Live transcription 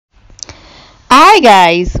Hi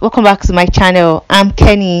guys, welcome back to my channel. I'm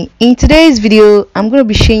Kenny. In today's video I'm going to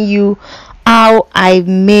be showing you how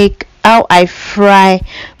I fry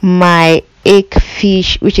my egg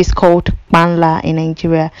fish, which is called Panla in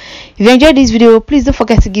Nigeria. If you enjoyed this video, please don't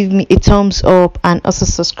forget to give me a thumbs up and also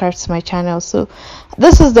subscribe to my channel. So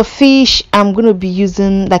this is the fish I'm going to be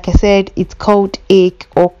using. Like I said, it's called egg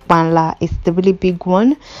or Panla. It's the really big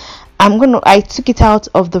one. I took it out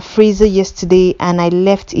of the freezer yesterday and I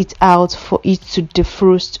left it out for it to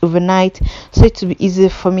defrost overnight, so it will be easy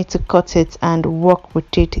for me to cut it and work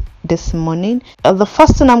with it this morning. The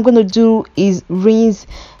first thing I'm going to do is rinse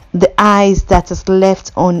the eyes that is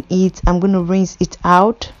left on it. I'm going to rinse it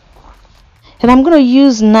out, and I'm going to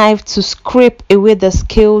use knife to scrape away the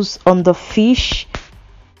scales on the fish.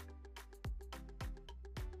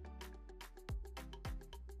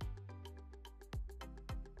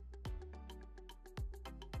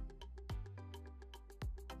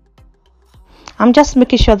 I'm just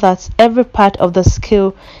making sure that every part of the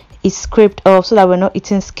scale is scraped off so that we're not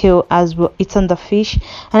eating scale as we're eating the fish.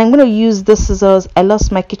 And I'm going to use the scissors. I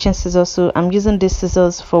lost my kitchen scissors, so I'm using these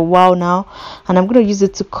scissors for a while now, and I'm going to use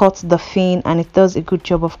it to cut the fin, and it does a good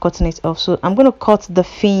job of cutting it off. So I'm going to cut the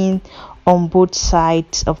fin on both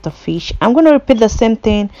sides of the fish. I'm going to repeat the same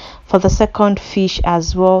thing for the second fish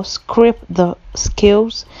as well. Scrape the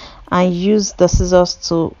scales and use the scissors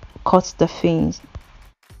to cut the fins.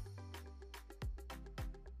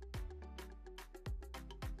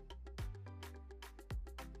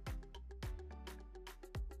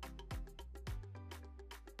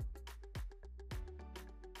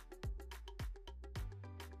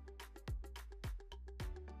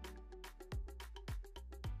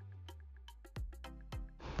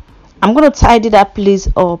 I'm going to tidy that place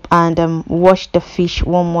up and wash the fish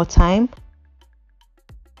one more time.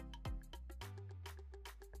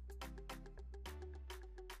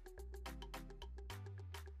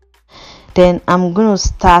 Then I'm going to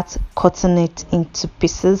start cutting it into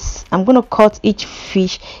pieces. I'm going to cut each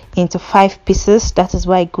fish into 5 pieces. That is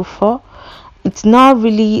what I go for. It's not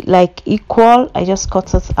really like equal. I just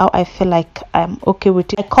cut it how I feel like I'm okay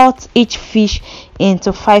with it. I cut each fish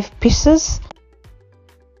into 5 pieces.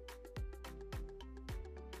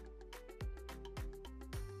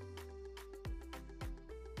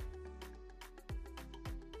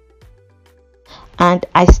 And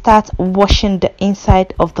I start washing the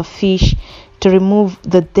inside of the fish to remove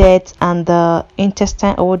the dirt and the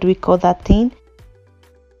intestine, or what do we call that thing.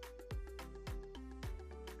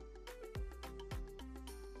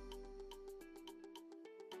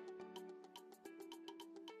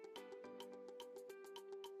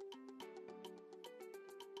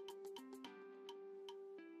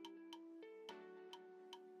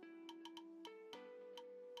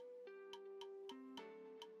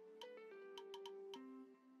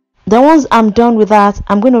 Then once I'm done with that,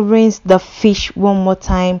 I'm going to rinse the fish one more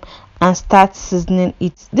time and start seasoning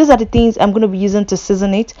it. These are the things I'm going to be using to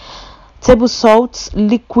season it: table salt,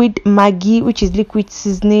 liquid Maggi, which is liquid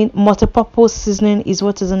seasoning, multi-purpose seasoning is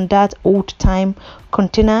what is in that old time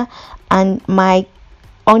container, and my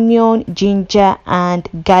onion, ginger and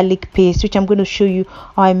garlic paste, which I'm going to show you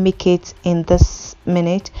how I make it in this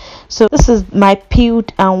minute. So this is my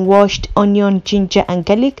peeled and washed onion, ginger and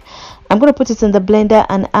garlic. I'm going to put it in the blender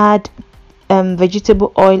and add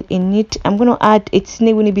vegetable oil in it. I'm going to add a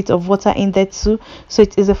teeny bit of water in there too, so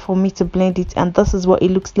it's easy for me to blend it. And this is what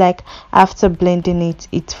it looks like after blending it.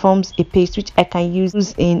 It forms a paste which I can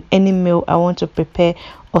use in any meal I want to prepare,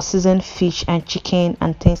 or season fish and chicken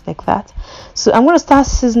and things like that. So I'm going to start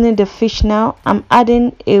seasoning the fish now. I'm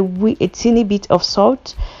adding a teeny bit of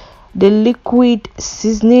salt, the liquid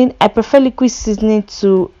seasoning. I prefer liquid seasoning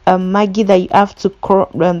to Maggi that you have to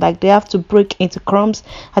like they have to break into crumbs.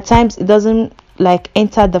 At times it doesn't like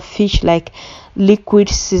enter the fish like liquid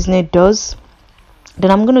seasoning does. Then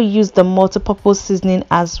I'm going to use the multi-purpose seasoning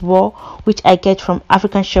as well, which I get from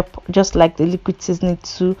African shop, just like the liquid seasoning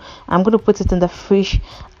too. I'm going to put it in the fish,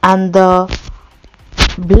 and the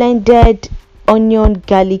blended onion,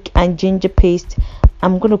 garlic and ginger paste,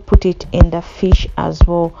 I'm going to put it in the fish as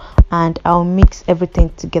well, and I'll mix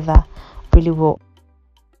everything together really well.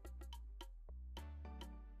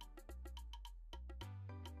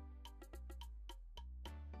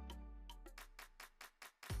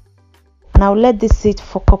 And I'll let this sit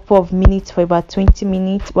for a couple of minutes, for about 20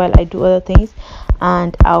 minutes while I do other things,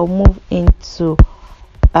 and I'll move into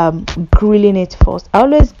grilling it first. I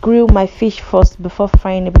always grill my fish first before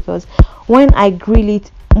frying it, because when I grill it,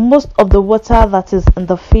 most of the water that is in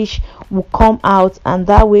the fish will come out, and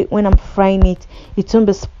that way when I'm frying it, it won't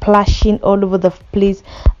be splashing all over the place.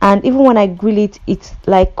 And even when I grill it, it's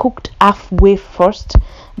like cooked halfway first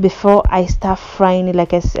before I start frying it.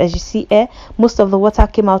 Like as you see here, most of the water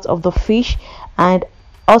came out of the fish, and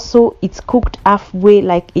also it's cooked halfway,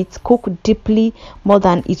 like it's cooked deeply more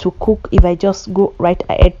than it will cook if I just go right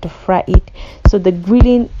ahead to fry it. So the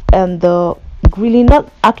grilling,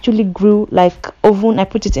 not actually grill like oven, I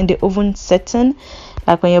put it in the oven setting,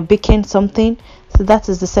 like when you're baking something. So that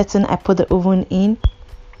is the setting I put the oven in,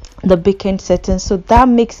 the baking setting, so that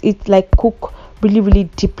makes it like cook really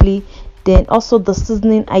deeply. Then also the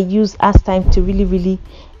seasoning I use as time to really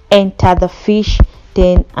enter the fish.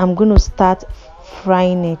 Then I'm going to start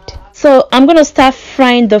frying it. So I'm going to start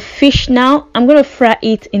frying the fish now. I'm going to fry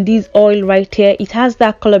it in this oil right here. It has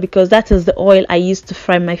that color because that is the oil I used to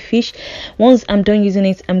fry my fish. Once I'm done using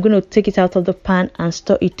it, I'm going to take it out of the pan and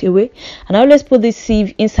store it away. And I always put this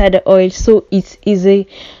sieve inside the oil so it's easy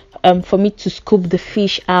for me to scoop the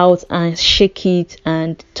fish out and shake it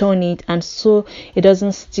and turn it, and so it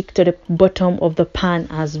doesn't stick to the bottom of the pan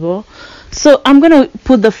as well. So I'm gonna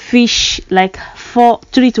put the fish, like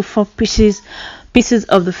 3 to 4 pieces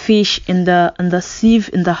of the fish in the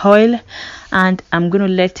sieve in the oil, and I'm gonna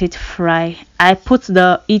let it fry. I put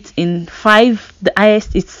it in 5, the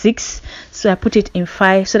highest is 6, so I put it in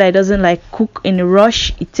 5 so that it doesn't like cook in a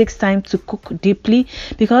rush. It takes time to cook deeply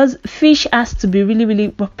because fish has to be really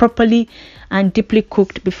properly and deeply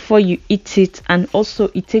cooked before you eat it, and also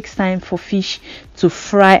it takes time for fish to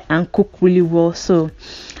fry and cook really well. So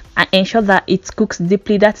I ensure that it cooks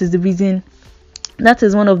deeply. That is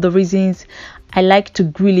one of the reasons I like to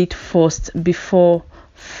grill it first before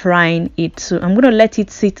frying it. So I'm gonna let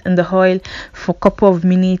it sit in the oil for a couple of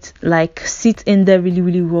minutes, like sit in there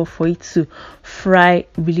really well for it to fry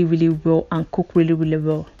really well and cook really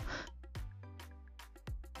well.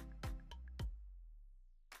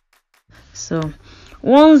 So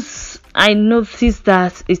once I notice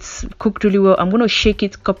that it's cooked really well, I'm gonna shake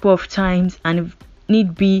it a couple of times, and if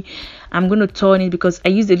need be, I'm going to turn it because I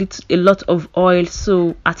use a lot of oil,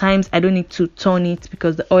 so at times I don't need to turn it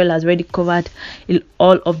because the oil has already covered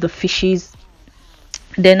all of the fishes.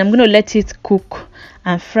 Then I'm going to let it cook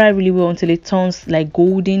and fry really well until it turns like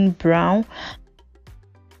golden brown.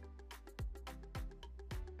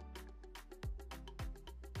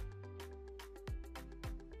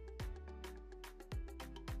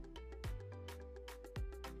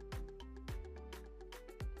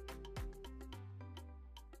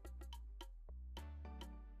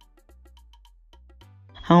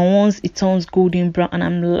 And once it turns golden brown and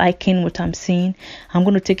I'm liking what I'm seeing, I'm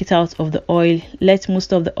going to take it out of the oil, let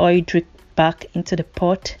most of the oil drip back into the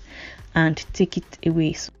pot and take it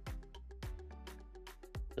away. So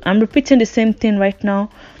I'm repeating the same thing right now.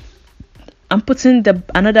 I'm putting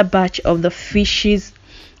another batch of the fishes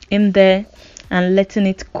in there and letting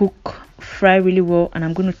it cook, fry really well, and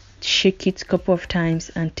I'm going to shake it a couple of times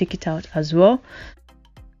and take it out as well.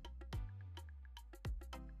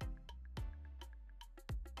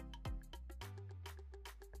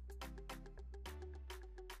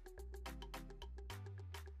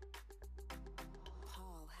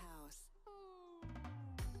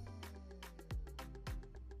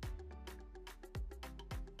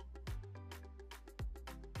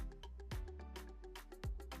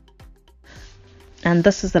 And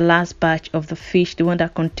this is the last batch of the fish, the one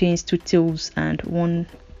that contains 2 tails and 1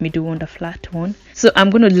 middle one, the flat one. So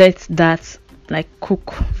I'm going to let that like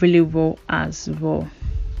cook really well as well.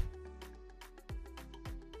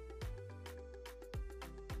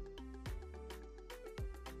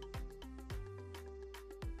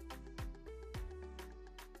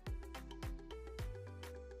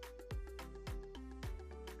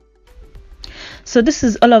 So this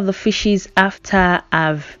is all of the fishes after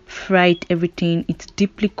I've fried everything. It's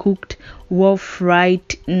deeply cooked, well fried,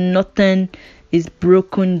 nothing is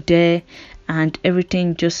broken there, and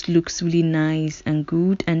everything just looks really nice and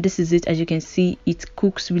good. And this is it. As you can see, it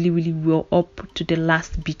cooks really well up to the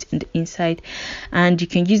last bit in the inside, and you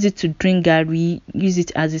can use it to drink garri, use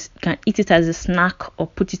it as can eat it as a snack, or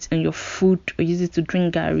put it in your food, or use it to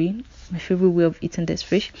drink garri. My favorite way of eating this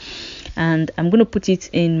fish. And I'm gonna put it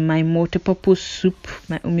in my multi-purpose soup,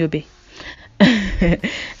 my umyobe.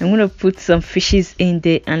 I'm gonna put some fishes in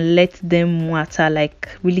there and let them water, like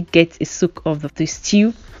really get a soak of the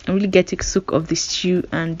stew. I really get a soak of the stew,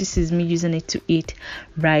 and this is me using it to eat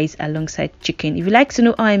rice alongside chicken. If you like to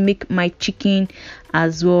know how I make my chicken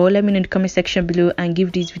as well, let me know in the comment section below and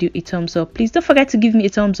give this video a thumbs up. Please don't forget to give me a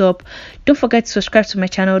thumbs up. Don't forget to subscribe to my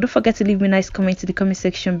channel. Don't forget to leave me a nice comment in the comment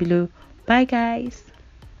section below. Bye guys.